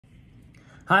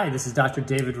Hi, this is Dr.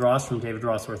 David Ross from DAvid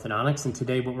Ross Orthodontics, and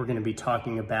today what we're going to be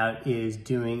talking about is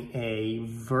doing a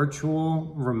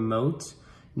virtual remote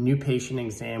new patient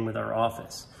exam with our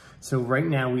office. So right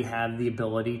now we have the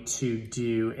ability to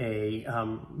do a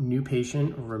new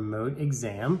patient remote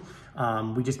exam.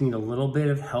 We just need a little bit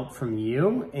of help from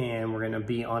you and we're going to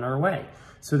be on our way.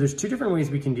 So there's two different ways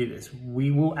we can do this.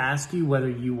 We will ask you whether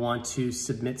you want to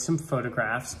submit some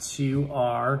photographs to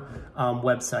our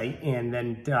website, and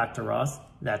then Dr. Ross,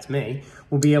 that's me,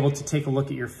 will be able to take a look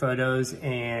at your photos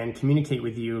and communicate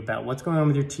with you about what's going on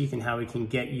with your teeth and how we can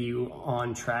get you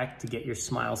on track to get your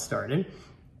smile started.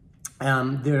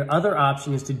 The other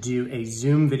option is to do a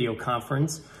Zoom video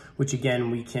conference, which again,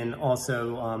 we can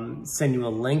also send you a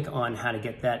link on how to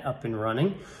get that up and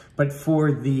running. But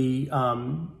for the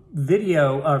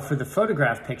for the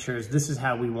photograph pictures, this is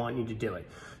how we want you to do it.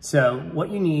 So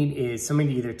what you need is somebody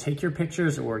to either take your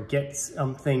pictures or get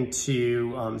something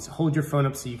to hold your phone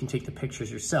up so you can take the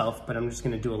pictures yourself, but I'm just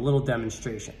gonna do a little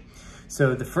demonstration.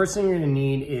 So the first thing you're gonna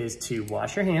need is to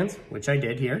wash your hands, which I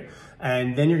did here,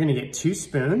 and then you're gonna get 2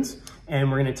 spoons,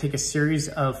 and we're gonna take a series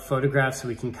of photographs so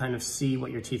we can kind of see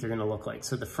what your teeth are gonna look like.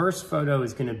 So the first photo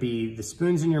is gonna be the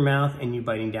spoons in your mouth and you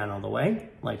biting down all the way,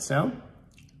 like so.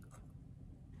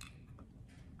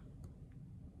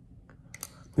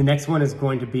 The next one is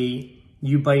going to be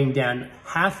you biting down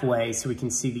halfway so we can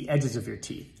see the edges of your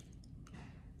teeth.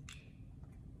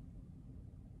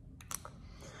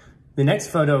 The next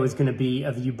photo is going to be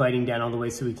of you biting down all the way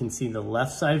so we can see the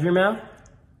left side of your mouth.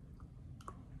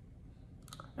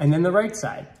 And then the right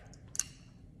side.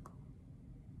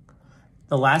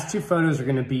 The last 2 photos are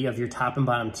going to be of your top and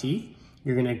bottom teeth.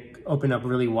 You're going to open up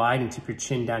really wide and tip your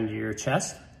chin down to your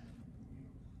chest.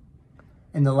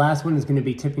 And the last one is going to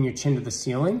be tipping your chin to the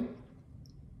ceiling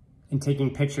and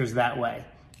taking pictures that way.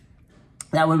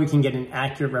 That way we can get an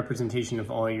accurate representation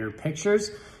of all your pictures.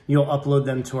 You'll upload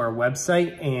them to our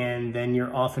website and then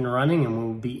you're off and running and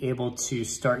we'll be able to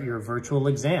start your virtual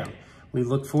exam. We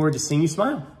look forward to seeing you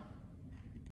smile.